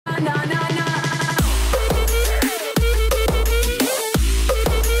na na na.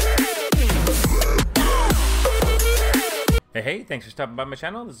 Hey, thanks for stopping by my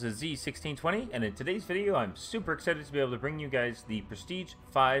channel. This is Z1620, and in today's video I'm super excited to be able to bring you guys the Prestige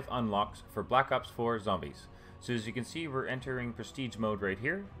 5 unlocks for Black Ops 4 Zombies. So as you can see, we're entering Prestige mode right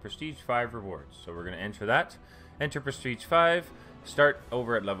here, Prestige 5 rewards. So we're going to enter that, enter Prestige 5, start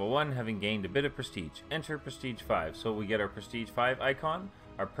over at level 1 having gained a bit of Prestige, enter Prestige 5. So we get our Prestige 5 icon,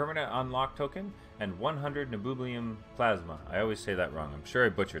 our permanent unlock token, and 100 Nabublium Plasma. I always say that wrong, I'm sure I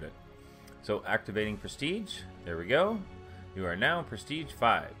butchered it. So activating Prestige, there we go. You are now Prestige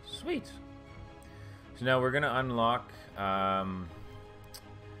 5. Sweet. So now we're going to unlock,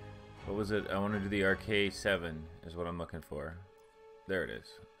 what was it? I want to do the RK7 is what I'm looking for. There it is.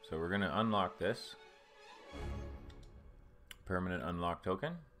 So we're going to unlock this. Permanent unlock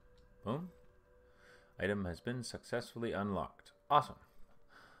token. Boom. Item has been successfully unlocked. Awesome.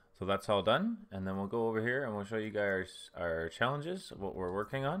 So that's all done. And then we'll go over here and we'll show you guys our challenges, what we're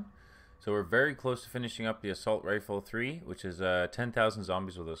working on. So we're very close to finishing up the Assault Rifle 3, which is 10,000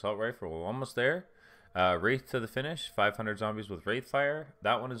 zombies with Assault Rifle. We're almost there. Wraith to the finish, 500 zombies with Wraith Fire.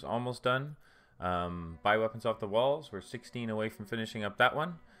 That one is almost done. Buy weapons off the walls. We're 16 away from finishing up that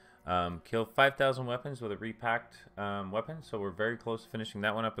one. Kill 5,000 weapons with a repacked weapon. So we're very close to finishing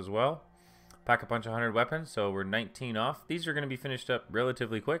that one up as well. Pack a bunch of 100 weapons, so we're 19 off. These are going to be finished up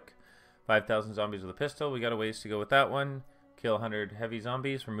relatively quick. 5,000 zombies with a pistol. We got a ways to go with that one. Kill 100 heavy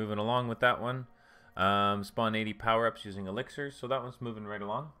zombies. We're moving along with that one. Spawn 80 power-ups using elixirs. So that one's moving right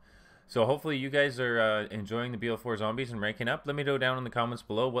along. So hopefully you guys are enjoying the BO4 zombies and ranking up. Let me know down in the comments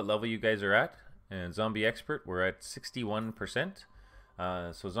below what level you guys are at. And Zombie Expert, we're at 61%.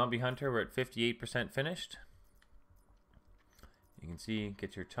 So Zombie Hunter, we're at 58% finished. You can see,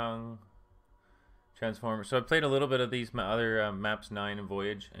 get your tongue. Transformer. So I played a little bit of these other maps 9 and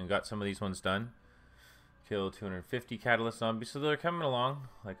Voyage and got some of these ones done. Kill 250 Catalyst zombies, so they're coming along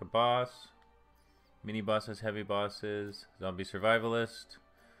like a boss. Mini bosses, heavy bosses, zombie survivalist,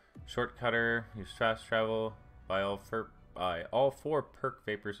 shortcutter, use fast travel, buy all 4 perk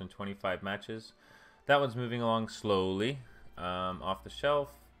vapors in 25 matches. That one's moving along slowly. Off the shelf,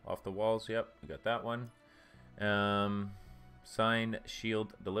 off the walls, yep, we got that one. Signed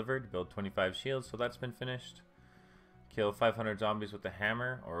shield delivered, build 25 shields, so that's been finished. Kill 500 zombies with the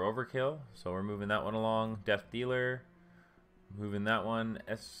hammer or overkill. So we're moving that one along. Death Dealer. Moving that one.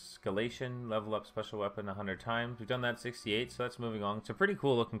 Escalation. Level up special weapon 100 times. We've done that 68, so that's moving on. It's a pretty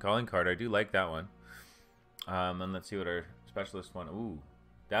cool looking calling card. I do like that one. And let's see what our specialist one. Ooh,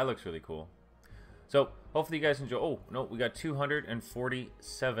 that looks really cool. So hopefully you guys enjoy. Oh, no, we got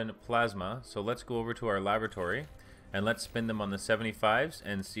 247 plasma. So let's go over to our laboratory and let's spin them on the 75s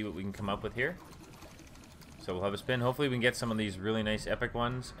and see what we can come up with here. So we'll have a spin. Hopefully we can get some of these really nice epic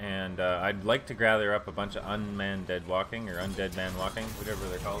ones. And I'd like to gather up a bunch of unmanned dead walking or undead man walking, whatever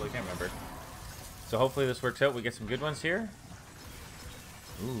they're called. I can't remember. So hopefully this works out. We get some good ones here.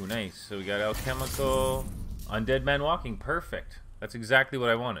 Ooh, nice. So we got alchemical, undead man walking. Perfect. That's exactly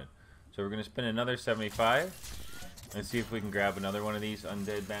what I wanted. So we're going to spin another 75 and see if we can grab another one of these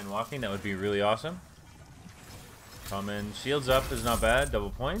undead man walking. That would be really awesome. Common shields up is not bad.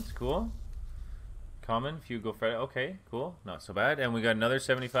 Double points. Cool. Common, Fugal Fred. Okay, cool. Not so bad. And we got another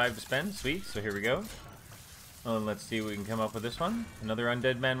 75 to spend. Sweet. So here we go. Oh, and let's see what we can come up with this one. Another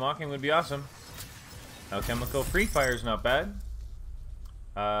undead man walking would be awesome. Alchemical Free Fire is not bad.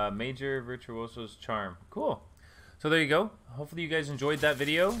 Major Virtuoso's Charm. Cool. So there you go. Hopefully you guys enjoyed that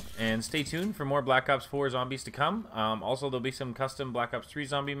video. And stay tuned for more Black Ops 4 zombies to come. Also, there'll be some custom Black Ops 3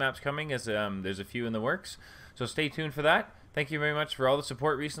 zombie maps coming as there's a few in the works. So stay tuned for that. Thank you very much for all the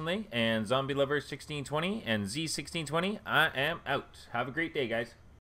support recently. And Zombie Lover 1620 and Z1620, I am out. Have a great day, guys.